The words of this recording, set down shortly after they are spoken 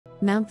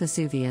Mount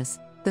Vesuvius,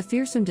 the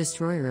fearsome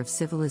destroyer of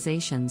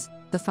civilizations,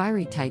 the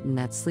fiery titan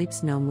that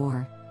sleeps no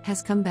more,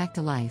 has come back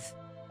to life.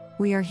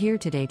 We are here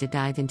today to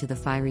dive into the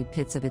fiery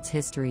pits of its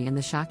history and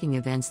the shocking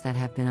events that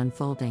have been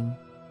unfolding.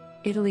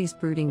 Italy's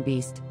brooding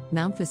beast,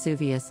 Mount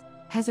Vesuvius,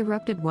 has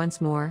erupted once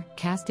more,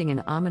 casting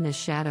an ominous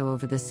shadow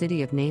over the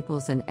city of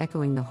Naples and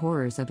echoing the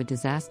horrors of a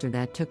disaster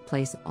that took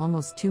place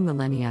almost 2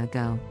 millennia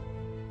ago.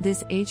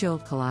 This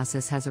age-old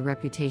colossus has a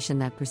reputation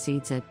that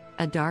precedes it,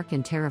 a dark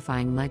and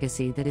terrifying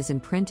legacy that is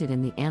imprinted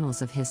in the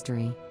annals of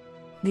history.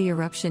 The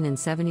eruption in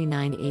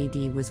 79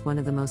 AD was one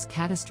of the most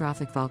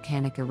catastrophic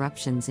volcanic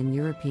eruptions in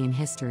European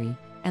history,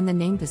 and the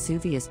name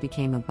Vesuvius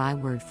became a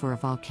byword for a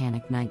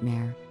volcanic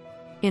nightmare.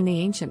 In the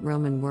ancient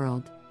Roman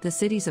world, the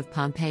cities of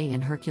Pompeii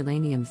and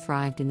Herculaneum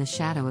thrived in the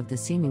shadow of the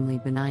seemingly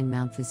benign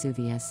Mount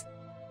Vesuvius.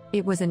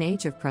 It was an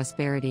age of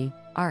prosperity,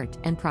 art,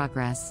 and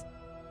progress.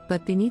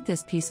 But beneath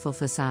this peaceful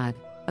facade,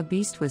 a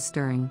beast was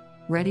stirring,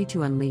 ready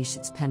to unleash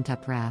its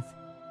pent-up wrath.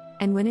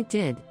 And when it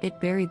did, it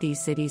buried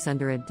these cities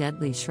under a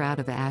deadly shroud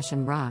of ash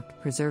and rock,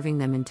 preserving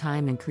them in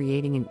time and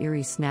creating an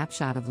eerie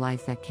snapshot of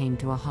life that came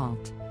to a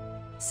halt.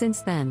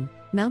 Since then,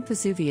 Mount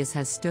Vesuvius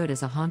has stood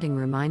as a haunting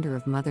reminder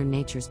of Mother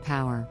Nature's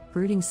power,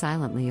 brooding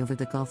silently over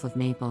the Gulf of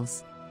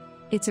Naples.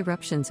 Its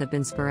eruptions have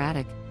been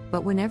sporadic,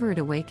 but whenever it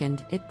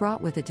awakened, it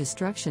brought with it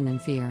destruction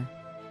and fear.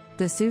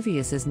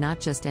 Vesuvius is not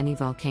just any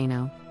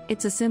volcano,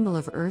 it's a symbol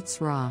of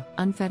Earth's raw,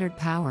 unfettered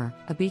power,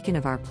 a beacon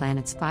of our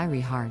planet's fiery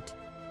heart.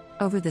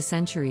 Over the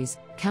centuries,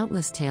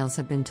 countless tales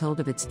have been told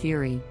of its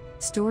fury,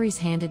 stories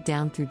handed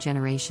down through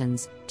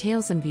generations,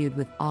 tales imbued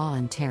with awe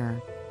and terror.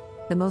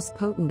 The most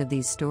potent of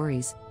these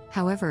stories,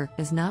 however,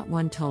 is not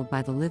one told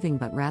by the living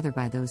but rather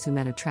by those who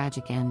met a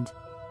tragic end.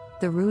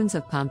 The ruins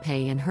of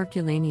Pompeii and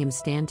Herculaneum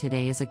stand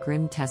today as a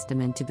grim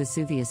testament to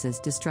Vesuvius's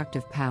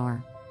destructive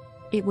power.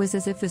 It was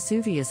as if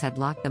Vesuvius had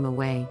locked them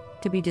away,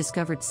 to be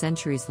discovered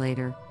centuries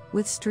later,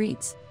 with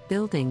streets,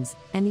 buildings,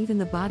 and even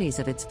the bodies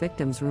of its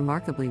victims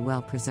remarkably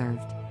well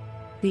preserved.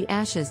 The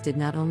ashes did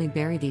not only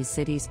bury these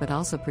cities but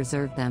also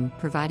preserved them,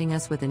 providing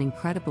us with an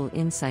incredible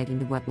insight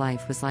into what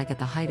life was like at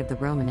the height of the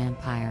Roman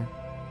Empire.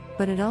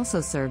 But it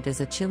also served as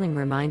a chilling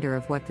reminder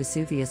of what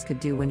Vesuvius could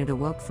do when it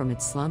awoke from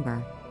its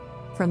slumber.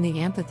 From the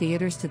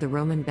amphitheaters to the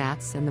Roman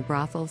baths and the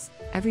brothels,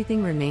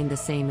 everything remained the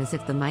same, as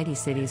if the mighty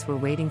cities were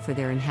waiting for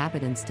their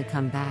inhabitants to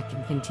come back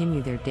and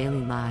continue their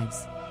daily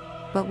lives.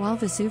 But while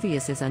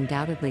Vesuvius is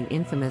undoubtedly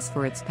infamous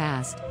for its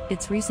past,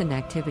 its recent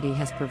activity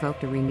has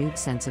provoked a renewed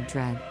sense of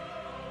dread.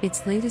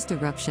 Its latest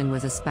eruption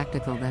was a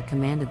spectacle that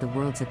commanded the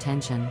world's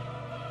attention.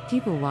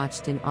 People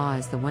watched in awe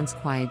as the once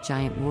quiet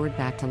giant roared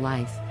back to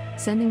life,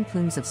 sending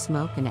plumes of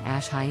smoke and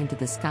ash high into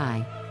the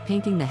sky,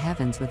 painting the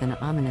heavens with an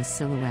ominous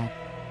silhouette.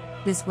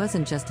 This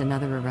wasn't just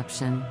another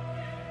eruption.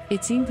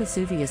 It seemed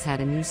Vesuvius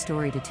had a new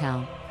story to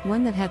tell,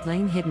 one that had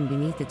lain hidden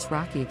beneath its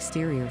rocky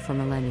exterior for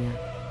millennia.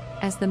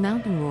 As the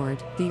mountain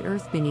roared, the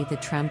earth beneath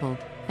it trembled,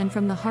 and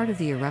from the heart of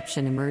the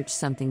eruption emerged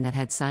something that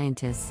had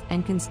scientists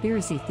and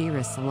conspiracy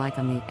theorists alike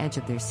on the edge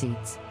of their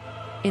seats.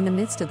 In the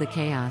midst of the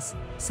chaos,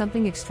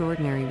 something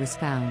extraordinary was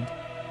found.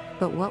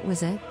 But what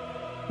was it?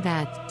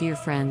 That, dear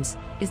friends,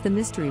 is the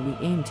mystery we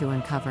aim to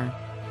uncover.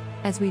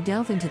 As we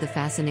delve into the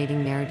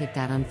fascinating narrative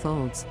that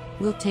unfolds,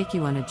 we'll take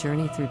you on a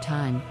journey through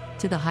time,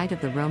 to the height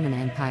of the Roman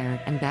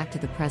Empire and back to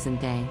the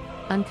present day,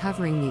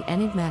 uncovering the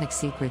enigmatic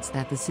secrets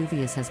that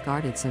Vesuvius has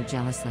guarded so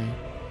jealously.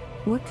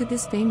 What could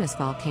this famous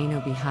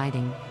volcano be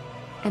hiding?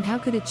 And how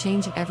could it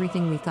change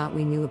everything we thought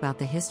we knew about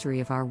the history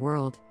of our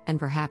world, and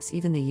perhaps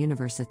even the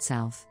universe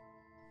itself?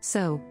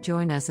 So,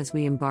 join us as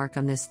we embark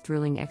on this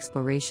thrilling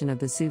exploration of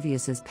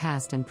Vesuvius's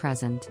past and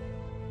present.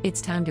 It's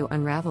time to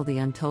unravel the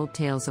untold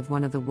tales of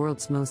one of the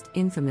world's most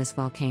infamous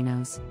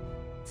volcanoes.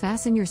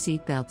 Fasten your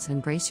seatbelts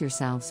and brace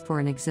yourselves for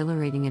an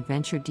exhilarating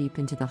adventure deep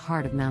into the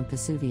heart of Mount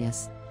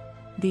Vesuvius.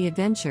 The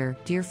adventure,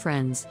 dear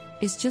friends,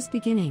 is just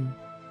beginning.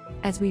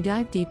 As we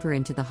dive deeper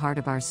into the heart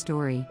of our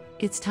story,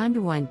 it's time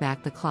to wind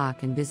back the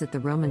clock and visit the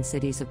Roman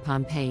cities of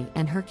Pompeii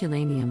and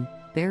Herculaneum,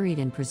 buried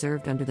and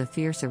preserved under the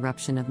fierce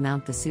eruption of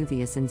Mount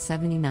Vesuvius in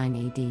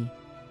 79 AD.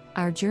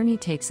 Our journey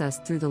takes us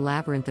through the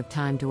labyrinth of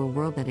time to a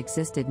world that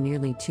existed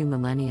nearly 2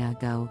 millennia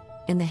ago,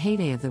 in the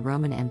heyday of the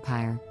Roman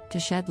Empire, to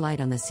shed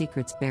light on the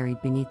secrets buried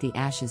beneath the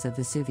ashes of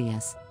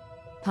Vesuvius.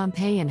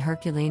 Pompeii and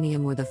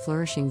Herculaneum were the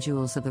flourishing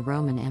jewels of the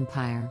Roman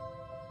Empire.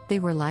 They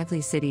were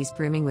lively cities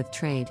brimming with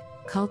trade,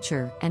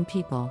 culture, and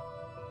people.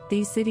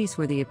 These cities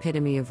were the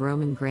epitome of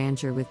Roman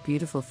grandeur, with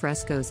beautiful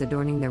frescoes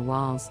adorning their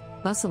walls,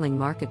 bustling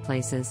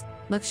marketplaces,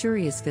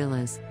 luxurious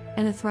villas,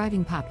 and a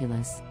thriving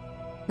populace.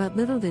 But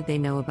little did they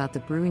know about the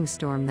brewing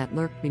storm that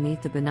lurked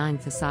beneath the benign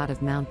facade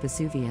of Mount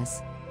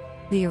Vesuvius.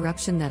 The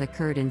eruption that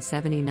occurred in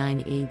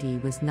 79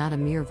 AD was not a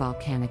mere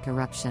volcanic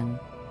eruption.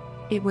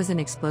 It was an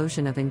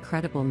explosion of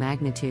incredible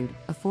magnitude,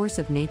 a force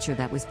of nature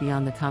that was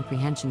beyond the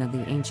comprehension of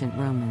the ancient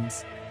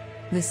Romans.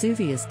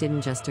 Vesuvius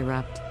didn't just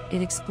erupt,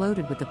 it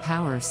exploded with the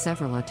power of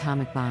several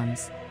atomic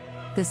bombs.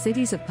 The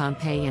cities of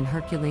Pompeii and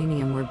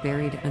Herculaneum were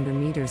buried under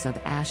meters of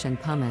ash and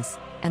pumice,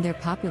 and their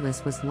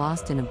populace was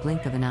lost in a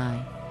blink of an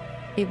eye.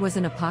 It was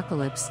an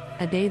apocalypse,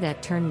 a day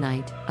that turned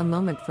night, a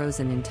moment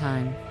frozen in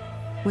time.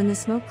 When the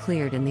smoke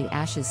cleared and the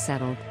ashes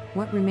settled,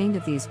 what remained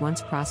of these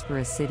once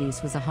prosperous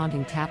cities was a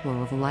haunting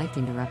tableau of a life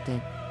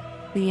interrupted.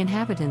 The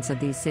inhabitants of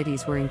these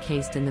cities were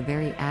encased in the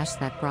very ash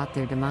that brought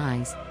their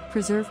demise,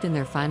 preserved in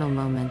their final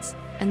moments,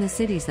 and the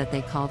cities that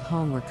they called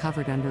home were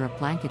covered under a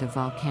blanket of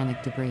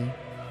volcanic debris.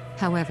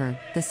 However,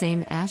 the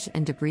same ash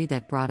and debris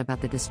that brought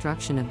about the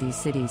destruction of these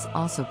cities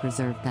also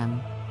preserved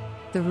them.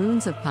 The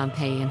ruins of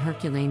Pompeii and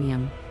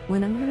Herculaneum,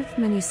 when unearthed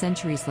many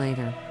centuries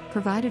later,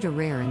 provided a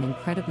rare and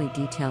incredibly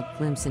detailed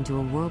glimpse into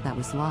a world that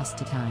was lost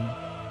to time.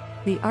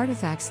 The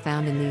artifacts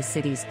found in these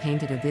cities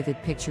painted a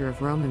vivid picture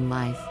of Roman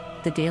life,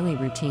 the daily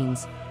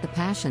routines, the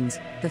passions,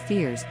 the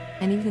fears,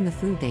 and even the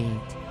food they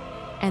ate.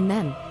 And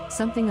then,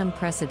 something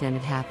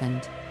unprecedented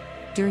happened.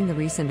 During the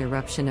recent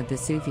eruption of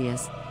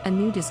Vesuvius, a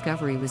new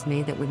discovery was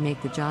made that would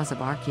make the jaws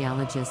of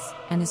archaeologists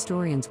and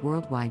historians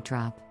worldwide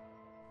drop.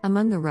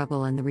 Among the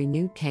rubble and the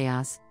renewed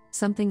chaos,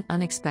 something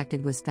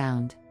unexpected was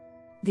found.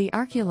 The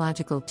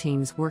archaeological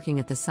teams working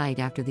at the site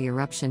after the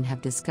eruption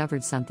have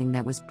discovered something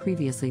that was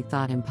previously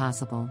thought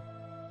impossible.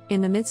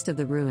 In the midst of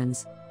the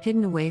ruins,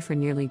 hidden away for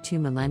nearly 2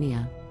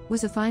 millennia,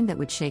 was a find that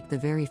would shake the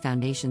very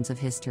foundations of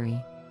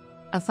history.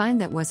 A find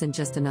that wasn't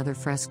just another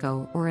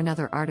fresco or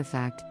another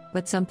artifact,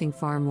 but something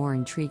far more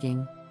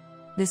intriguing.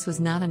 This was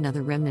not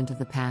another remnant of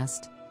the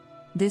past.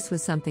 This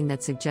was something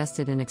that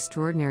suggested an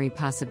extraordinary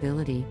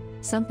possibility,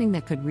 something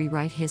that could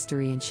rewrite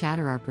history and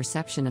shatter our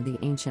perception of the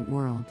ancient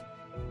world.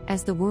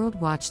 As the world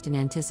watched in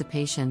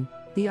anticipation,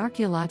 the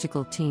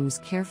archaeological teams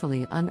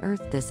carefully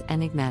unearthed this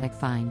enigmatic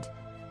find.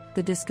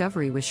 The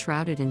discovery was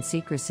shrouded in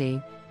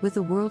secrecy, with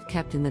the world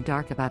kept in the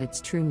dark about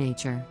its true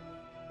nature.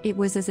 It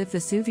was as if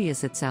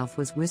Vesuvius itself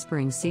was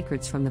whispering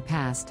secrets from the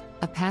past,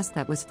 a past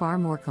that was far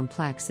more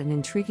complex and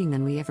intriguing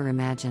than we ever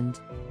imagined.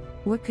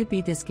 What could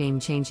be this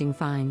game-changing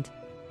find?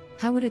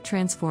 How would it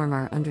transform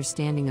our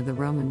understanding of the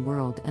Roman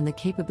world and the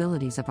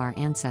capabilities of our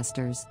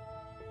ancestors?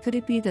 Could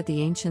it be that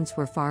the ancients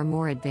were far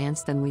more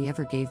advanced than we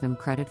ever gave them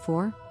credit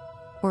for?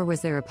 Or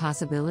was there a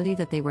possibility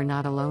that they were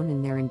not alone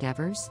in their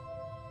endeavors?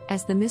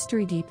 As the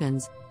mystery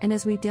deepens, and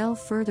as we delve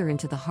further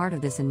into the heart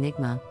of this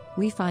enigma,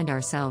 we find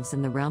ourselves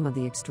in the realm of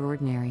the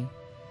extraordinary.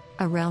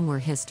 A realm where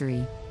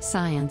history,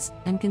 science,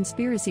 and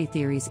conspiracy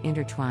theories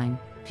intertwine,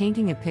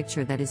 painting a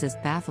picture that is as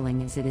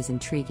baffling as it is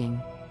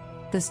intriguing.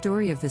 The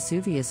story of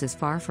Vesuvius is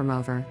far from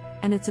over,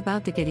 and it's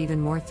about to get even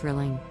more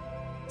thrilling.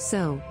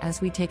 So, as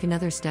we take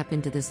another step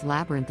into this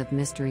labyrinth of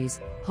mysteries,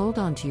 hold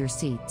on to your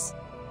seats.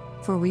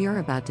 For we are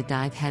about to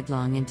dive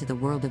headlong into the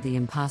world of the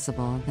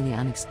impossible and the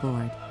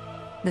unexplored.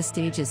 The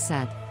stage is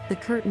set, the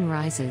curtain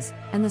rises,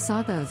 and the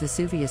saga of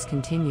Vesuvius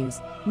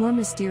continues, more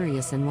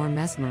mysterious and more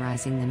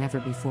mesmerizing than ever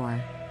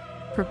before.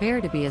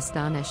 Prepare to be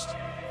astonished.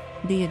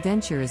 The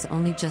adventure is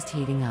only just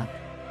heating up.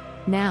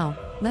 Now,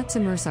 let's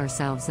immerse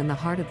ourselves in the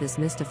heart of this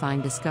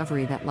mystifying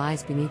discovery that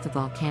lies beneath the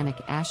volcanic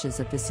ashes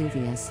of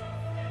Vesuvius.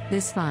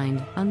 This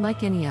find,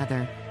 unlike any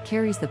other,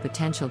 carries the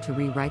potential to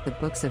rewrite the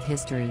books of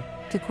history,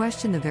 to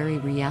question the very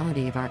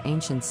reality of our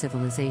ancient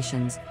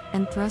civilizations,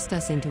 and thrust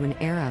us into an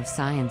era of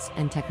science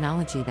and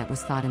technology that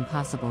was thought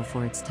impossible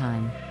for its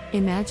time.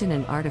 Imagine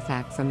an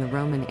artifact from the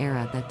Roman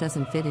era that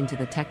doesn't fit into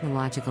the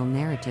technological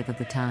narrative of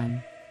the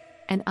time.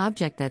 An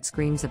object that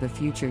screams of a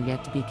future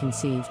yet to be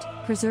conceived,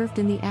 preserved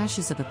in the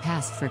ashes of a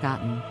past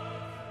forgotten.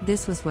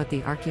 This was what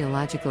the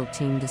archaeological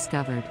team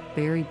discovered,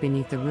 buried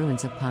beneath the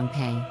ruins of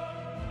Pompeii.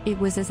 It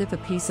was as if a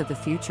piece of the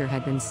future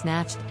had been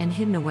snatched and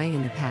hidden away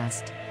in the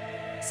past.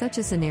 Such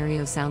a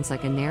scenario sounds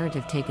like a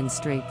narrative taken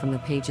straight from the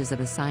pages of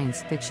a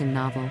science fiction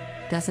novel,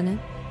 doesn't it?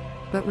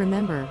 But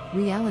remember,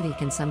 reality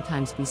can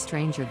sometimes be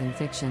stranger than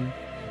fiction.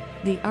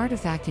 The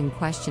artifact in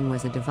question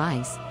was a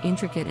device,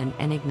 intricate and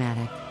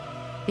enigmatic.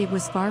 It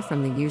was far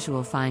from the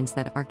usual finds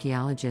that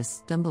archaeologists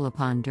stumble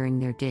upon during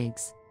their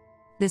digs.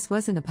 This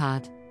wasn't a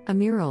pot, a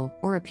mural,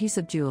 or a piece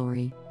of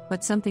jewelry,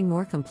 but something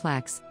more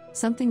complex,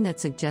 something that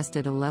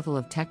suggested a level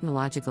of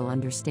technological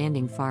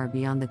understanding far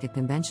beyond the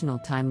conventional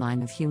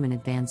timeline of human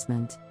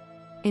advancement.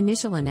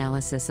 Initial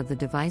analysis of the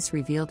device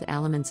revealed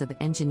elements of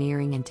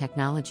engineering and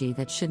technology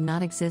that should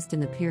not exist in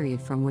the period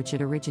from which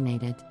it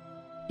originated.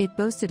 It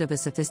boasted of a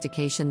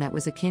sophistication that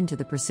was akin to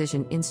the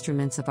precision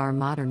instruments of our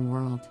modern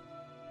world.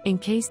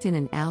 Encased in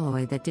an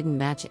alloy that didn't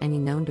match any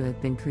known to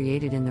have been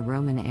created in the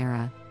Roman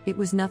era, it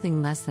was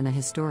nothing less than a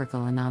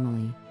historical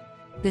anomaly.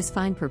 This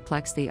find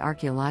perplexed the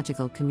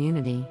archaeological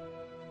community.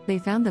 They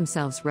found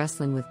themselves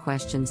wrestling with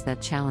questions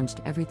that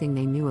challenged everything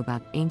they knew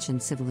about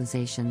ancient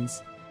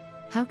civilizations.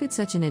 How could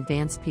such an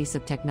advanced piece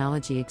of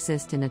technology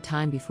exist in a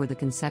time before the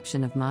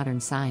conception of modern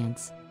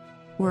science?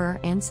 Were our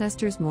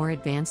ancestors more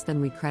advanced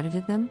than we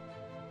credited them?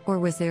 Or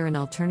was there an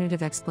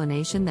alternative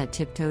explanation that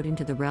tiptoed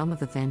into the realm of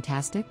the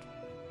fantastic?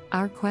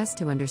 Our quest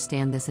to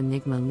understand this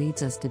enigma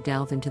leads us to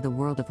delve into the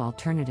world of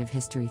alternative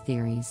history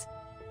theories.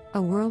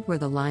 A world where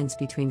the lines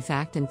between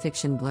fact and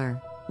fiction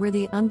blur, where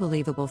the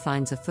unbelievable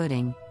finds a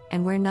footing,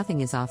 and where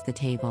nothing is off the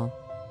table.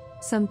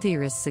 Some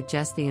theorists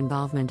suggest the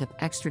involvement of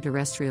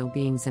extraterrestrial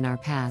beings in our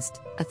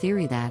past, a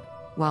theory that,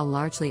 while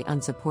largely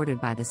unsupported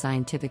by the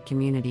scientific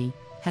community,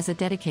 has a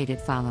dedicated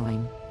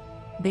following.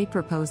 They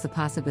propose the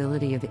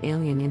possibility of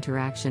alien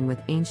interaction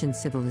with ancient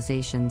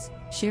civilizations,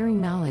 sharing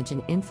knowledge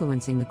and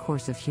influencing the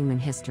course of human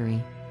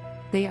history.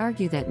 They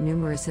argue that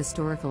numerous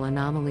historical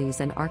anomalies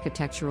and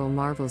architectural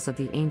marvels of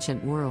the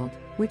ancient world,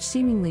 which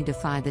seemingly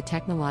defy the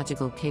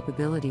technological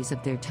capabilities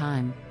of their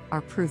time,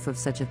 are proof of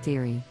such a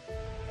theory.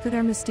 Could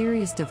our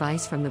mysterious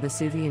device from the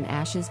Vesuvian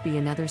ashes be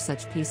another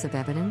such piece of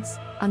evidence?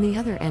 On the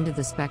other end of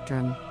the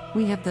spectrum,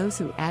 we have those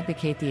who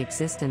advocate the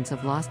existence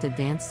of lost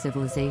advanced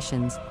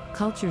civilizations,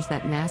 cultures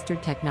that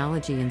mastered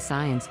technology and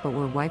science but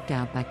were wiped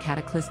out by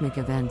cataclysmic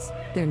events,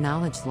 their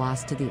knowledge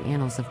lost to the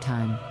annals of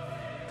time.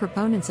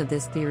 Proponents of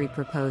this theory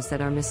propose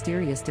that our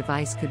mysterious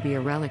device could be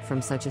a relic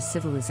from such a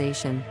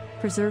civilization,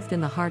 preserved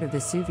in the heart of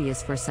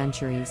Vesuvius for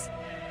centuries.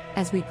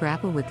 As we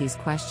grapple with these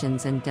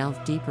questions and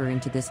delve deeper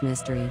into this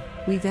mystery,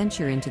 we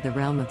venture into the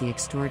realm of the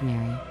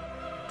extraordinary.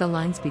 The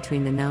lines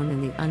between the known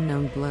and the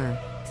unknown blur,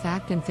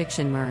 fact and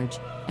fiction merge,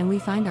 and we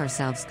find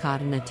ourselves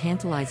caught in a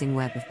tantalizing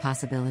web of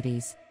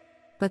possibilities.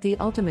 But the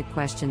ultimate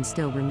question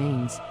still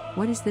remains: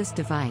 what is this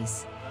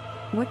device?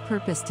 What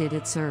purpose did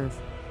it serve?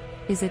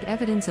 Is it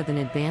evidence of an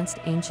advanced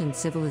ancient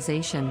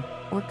civilization,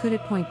 or could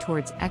it point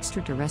towards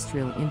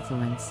extraterrestrial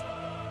influence?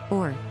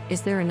 Or,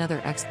 is there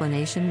another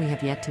explanation we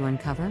have yet to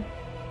uncover?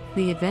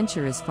 The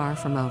adventure is far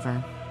from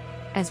over.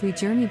 As we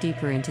journey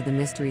deeper into the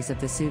mysteries of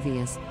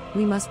Vesuvius,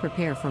 we must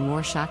prepare for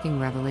more shocking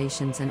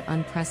revelations and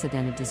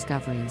unprecedented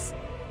discoveries.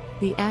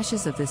 The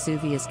ashes of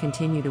Vesuvius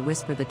continue to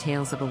whisper the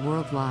tales of a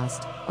world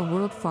lost, a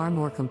world far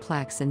more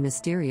complex and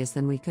mysterious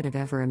than we could have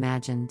ever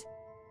imagined.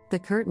 The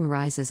curtain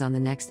rises on the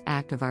next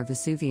act of our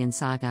Vesuvian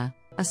saga,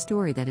 a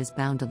story that is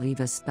bound to leave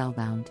us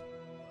spellbound.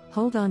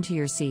 Hold on to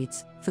your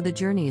seats, for the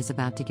journey is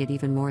about to get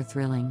even more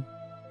thrilling.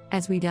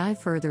 As we dive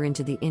further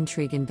into the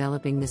intrigue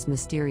enveloping this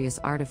mysterious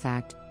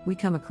artifact, we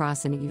come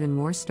across an even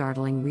more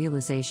startling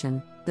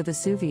realization: the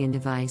Vesuvian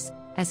device,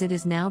 as it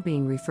is now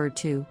being referred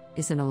to,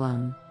 isn't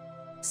alone.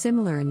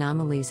 Similar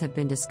anomalies have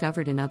been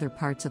discovered in other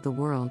parts of the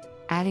world,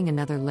 adding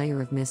another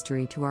layer of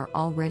mystery to our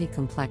already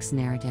complex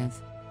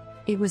narrative.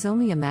 It was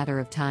only a matter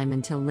of time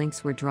until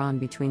links were drawn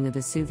between the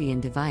Vesuvian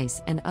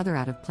device and other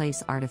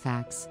out-of-place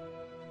artifacts.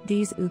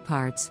 These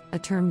UParts, a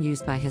term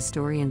used by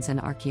historians and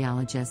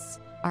archaeologists,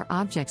 are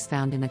objects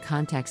found in a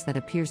context that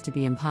appears to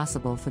be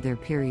impossible for their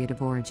period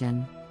of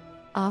origin.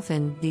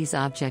 Often, these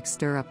objects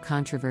stir up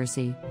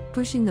controversy,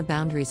 pushing the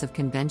boundaries of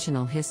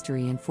conventional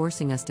history and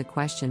forcing us to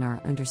question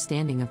our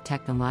understanding of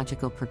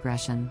technological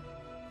progression.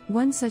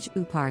 One such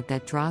UPart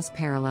that draws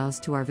parallels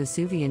to our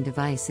Vesuvian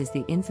device is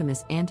the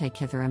infamous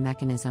Antikythera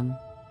mechanism.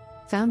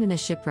 Found in a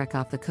shipwreck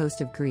off the coast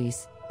of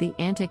Greece, the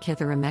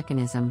Antikythera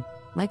mechanism,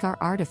 like our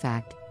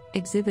artifact,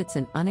 exhibits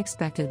an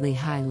unexpectedly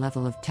high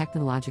level of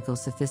technological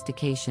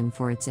sophistication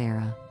for its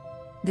era.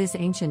 This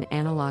ancient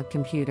analog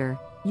computer,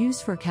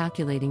 used for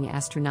calculating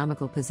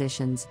astronomical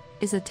positions,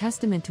 is a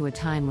testament to a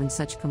time when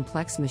such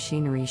complex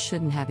machinery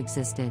shouldn't have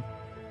existed.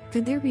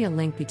 Could there be a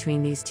link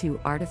between these two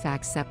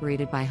artifacts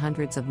separated by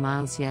hundreds of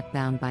miles yet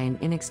bound by an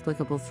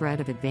inexplicable thread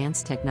of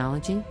advanced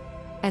technology?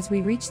 As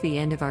we reach the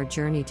end of our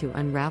journey to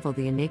unravel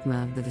the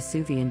enigma of the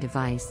Vesuvian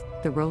device,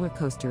 the roller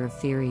coaster of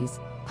theories,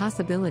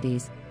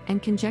 possibilities,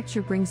 and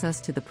conjecture brings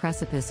us to the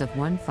precipice of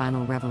one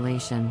final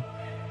revelation.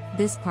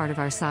 This part of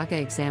our saga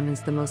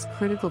examines the most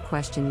critical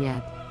question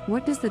yet: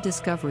 what does the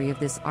discovery of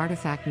this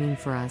artifact mean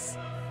for us?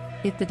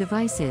 If the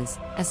device is,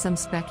 as some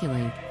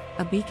speculate,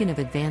 a beacon of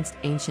advanced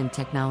ancient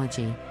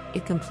technology,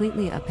 it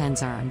completely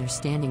upends our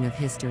understanding of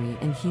history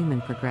and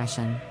human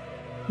progression.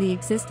 The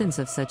existence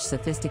of such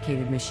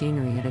sophisticated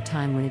machinery at a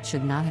time when it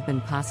should not have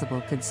been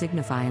possible could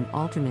signify an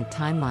alternate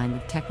timeline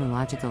of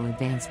technological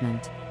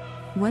advancement.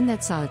 One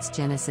that saw its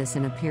genesis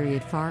in a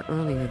period far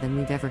earlier than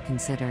we've ever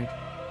considered.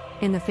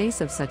 In the face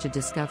of such a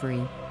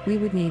discovery, we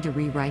would need to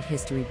rewrite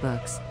history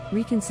books,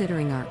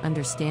 reconsidering our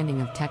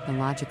understanding of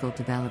technological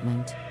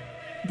development.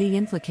 The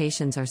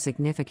implications are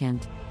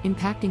significant,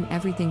 impacting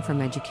everything from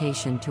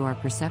education to our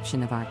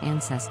perception of our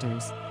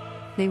ancestors.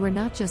 They were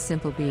not just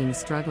simple beings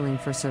struggling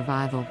for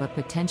survival but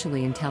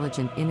potentially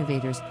intelligent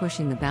innovators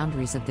pushing the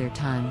boundaries of their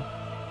time.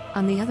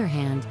 On the other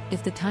hand,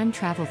 if the time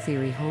travel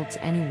theory holds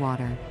any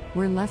water,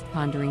 we're left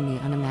pondering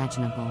the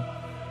unimaginable.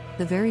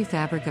 The very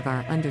fabric of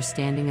our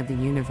understanding of the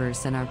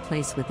universe and our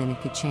place within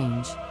it could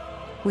change.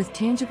 With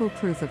tangible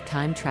proof of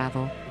time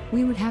travel,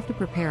 we would have to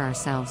prepare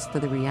ourselves for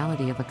the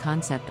reality of a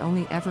concept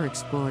only ever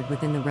explored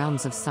within the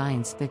realms of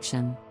science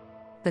fiction.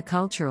 The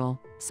cultural,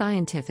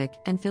 scientific,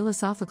 and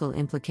philosophical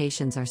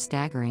implications are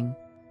staggering.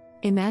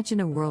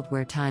 Imagine a world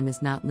where time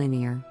is not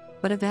linear,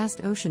 but a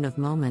vast ocean of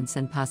moments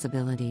and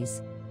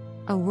possibilities.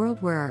 A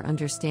world where our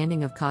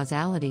understanding of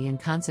causality and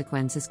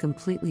consequence is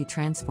completely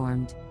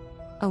transformed.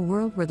 A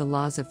world where the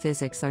laws of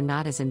physics are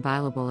not as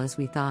inviolable as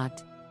we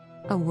thought.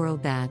 A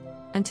world that,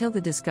 until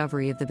the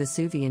discovery of the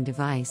Vesuvian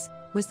device,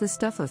 was the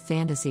stuff of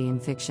fantasy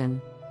and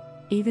fiction.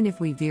 Even if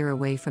we veer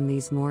away from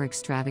these more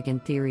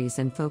extravagant theories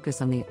and focus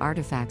on the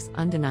artifact's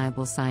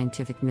undeniable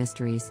scientific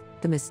mysteries,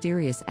 the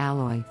mysterious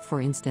alloy,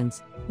 for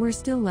instance, we're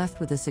still left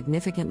with a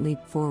significant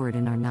leap forward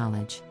in our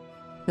knowledge.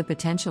 The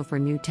potential for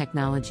new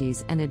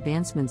technologies and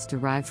advancements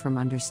derived from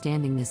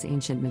understanding this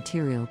ancient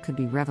material could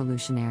be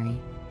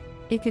revolutionary.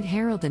 It could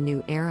herald a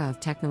new era of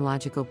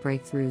technological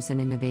breakthroughs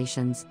and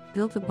innovations,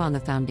 built upon the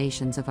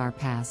foundations of our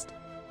past.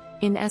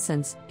 In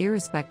essence,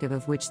 irrespective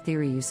of which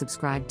theory you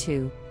subscribe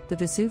to, the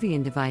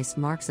Vesuvian device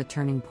marks a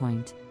turning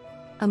point.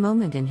 A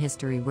moment in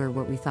history where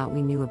what we thought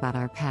we knew about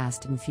our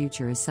past and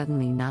future is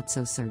suddenly not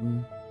so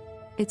certain.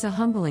 It's a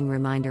humbling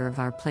reminder of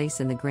our place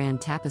in the grand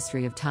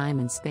tapestry of time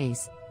and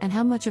space, and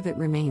how much of it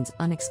remains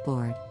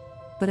unexplored.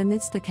 But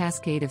amidst the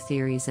cascade of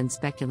theories and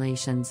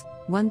speculations,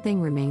 one thing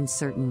remains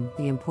certain: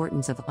 the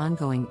importance of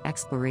ongoing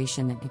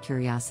exploration and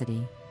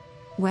curiosity.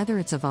 Whether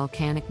it's a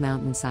volcanic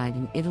mountainside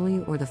in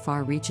Italy or the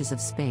far reaches of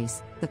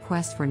space, the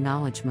quest for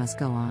knowledge must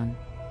go on.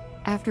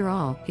 After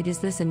all, it is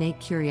this innate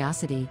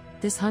curiosity,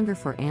 this hunger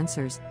for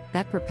answers,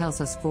 that propels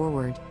us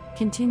forward,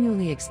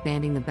 continually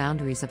expanding the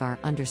boundaries of our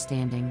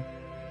understanding.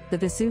 The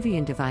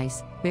Vesuvian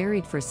device,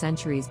 buried for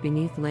centuries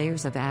beneath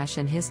layers of ash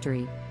and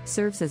history,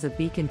 serves as a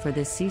beacon for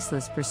this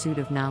ceaseless pursuit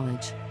of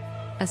knowledge.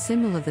 A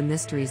symbol of the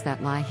mysteries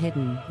that lie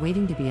hidden,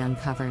 waiting to be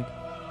uncovered.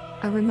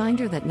 A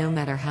reminder that no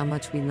matter how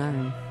much we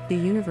learn, the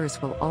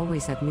universe will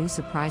always have new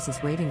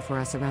surprises waiting for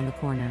us around the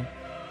corner.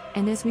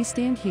 And as we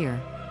stand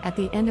here, at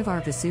the end of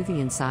our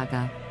Vesuvian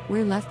saga,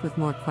 we're left with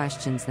more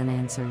questions than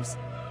answers.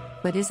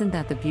 But isn't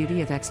that the beauty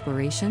of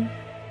exploration?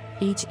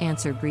 Each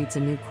answer breeds a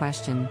new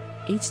question,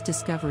 each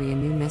discovery a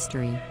new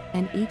mystery,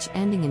 and each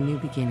ending a new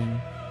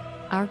beginning.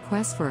 Our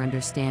quest for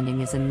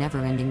understanding is a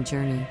never-ending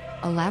journey,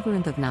 a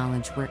labyrinth of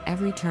knowledge where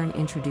every turn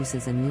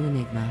introduces a new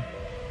enigma.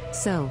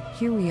 So,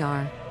 here we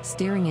are,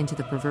 staring into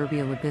the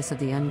proverbial abyss of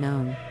the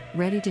unknown,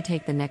 ready to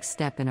take the next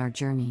step in our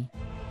journey.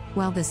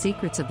 While the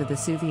secrets of the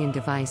Vesuvian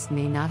device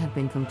may not have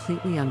been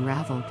completely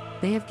unraveled,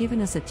 they have given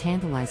us a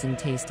tantalizing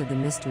taste of the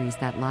mysteries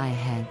that lie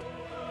ahead.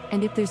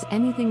 And if there's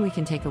anything we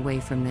can take away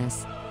from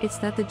this, it's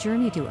that the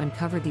journey to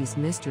uncover these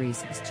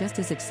mysteries is just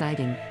as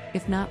exciting,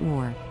 if not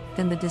more,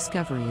 than the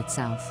discovery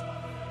itself.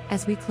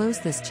 As we close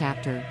this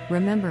chapter,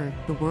 remember,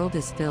 the world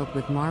is filled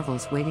with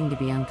marvels waiting to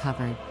be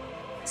uncovered.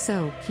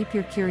 So, keep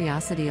your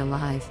curiosity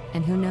alive,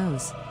 and who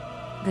knows?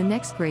 The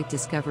next great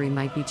discovery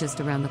might be just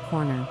around the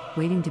corner,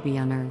 waiting to be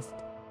unearthed.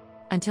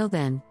 Until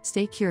then,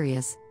 stay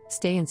curious,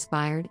 stay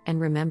inspired, and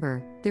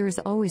remember, there is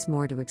always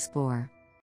more to explore.